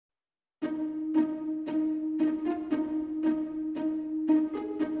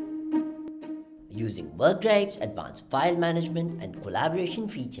Using WorkDrive's advanced file management and collaboration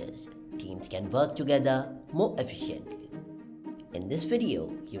features, teams can work together more efficiently. In this video,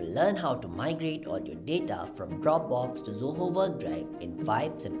 you will learn how to migrate all your data from Dropbox to Zoho WorkDrive in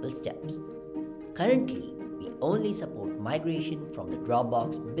 5 simple steps. Currently, we only support migration from the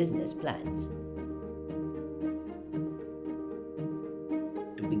Dropbox Business plans.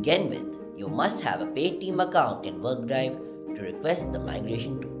 To begin with, you must have a paid team account in WorkDrive to request the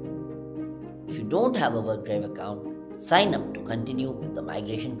migration tool. If you don't have a WorkDrive account, sign up to continue with the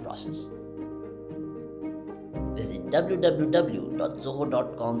migration process. Visit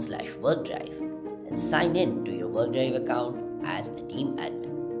www.zoho.com/workdrive and sign in to your WorkDrive account as a team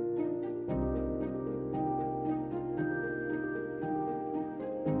admin.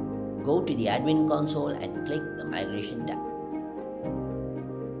 Go to the admin console and click the migration tab.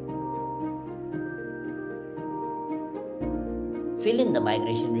 Fill in the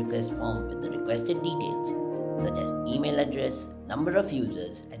migration request form with the requested details such as email address, number of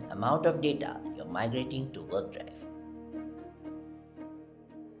users, and amount of data you're migrating to WorkDrive.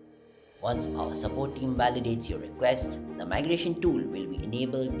 Once our support team validates your request, the migration tool will be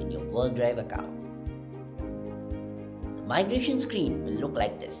enabled in your WorkDrive account. The migration screen will look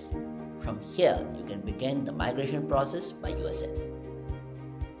like this. From here, you can begin the migration process by yourself.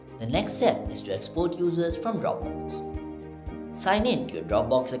 The next step is to export users from Dropbox. Sign in to your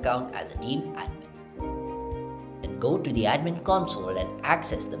Dropbox account as a team admin. Then go to the admin console and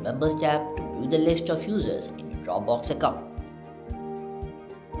access the Members tab to view the list of users in your Dropbox account.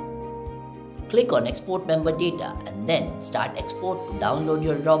 Click on Export Member Data and then start export to download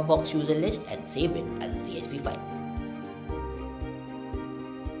your Dropbox user list and save it as a CSV file.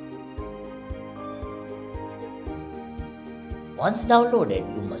 Once downloaded,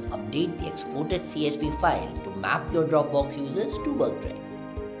 you must update the exported CSV file to map your Dropbox users to WorkDrive.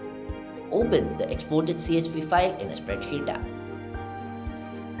 Open the exported CSV file in a spreadsheet tab.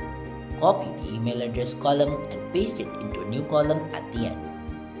 Copy the email address column and paste it into a new column at the end.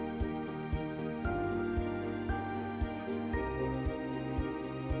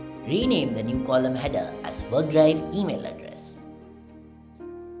 Rename the new column header as WorkDrive email address.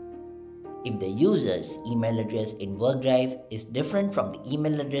 If the user's email address in WorkDrive is different from the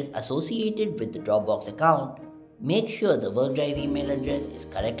email address associated with the Dropbox account, make sure the WorkDrive email address is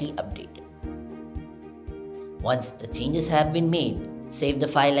correctly updated. Once the changes have been made, save the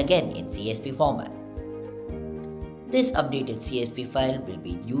file again in CSV format. This updated CSV file will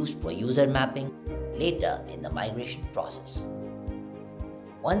be used for user mapping later in the migration process.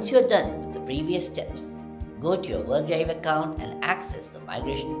 Once you're done with the previous steps, go to your WorkDrive account and access the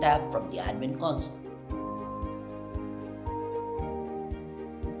migration tab from the admin console.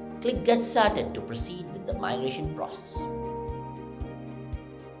 Click Get Started to proceed with the migration process.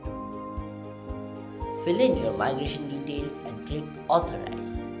 Fill in your migration details and click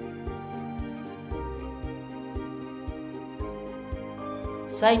Authorize.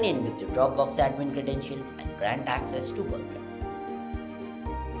 Sign in with your Dropbox admin credentials and grant access to WorkDrive.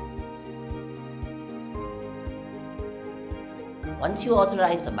 Once you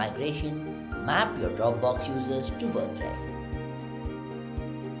authorize the migration, map your Dropbox users to WorkDrive.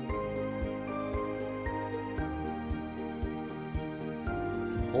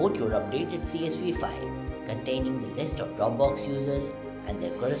 Import your updated CSV file containing the list of Dropbox users and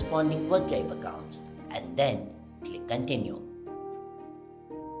their corresponding WorkDrive accounts, and then click Continue.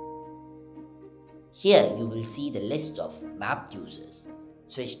 Here you will see the list of mapped users.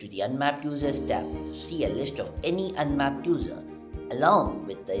 Switch to the Unmapped Users tab to see a list of any unmapped user along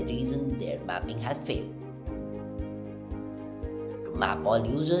with the reason their mapping has failed. To map all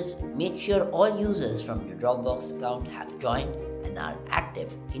users, make sure all users from your Dropbox account have joined and are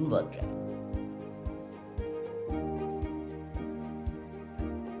active in WorkDrive.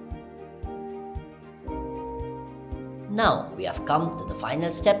 Now we have come to the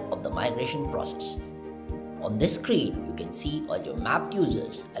final step of the migration process. On this screen, you can see all your mapped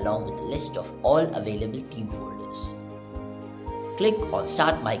users along with the list of all available team folders. Click on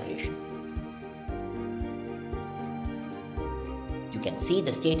Start Migration. You can see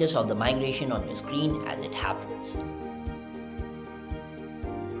the status of the migration on your screen as it happens.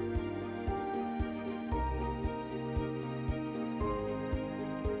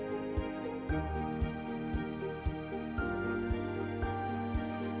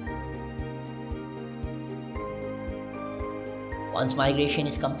 Once migration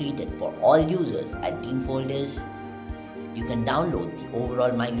is completed for all users and team folders, you can download the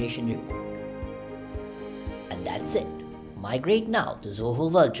overall migration report. And that's it. Migrate now to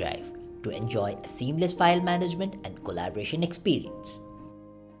Zoho WorkDrive to enjoy a seamless file management and collaboration experience.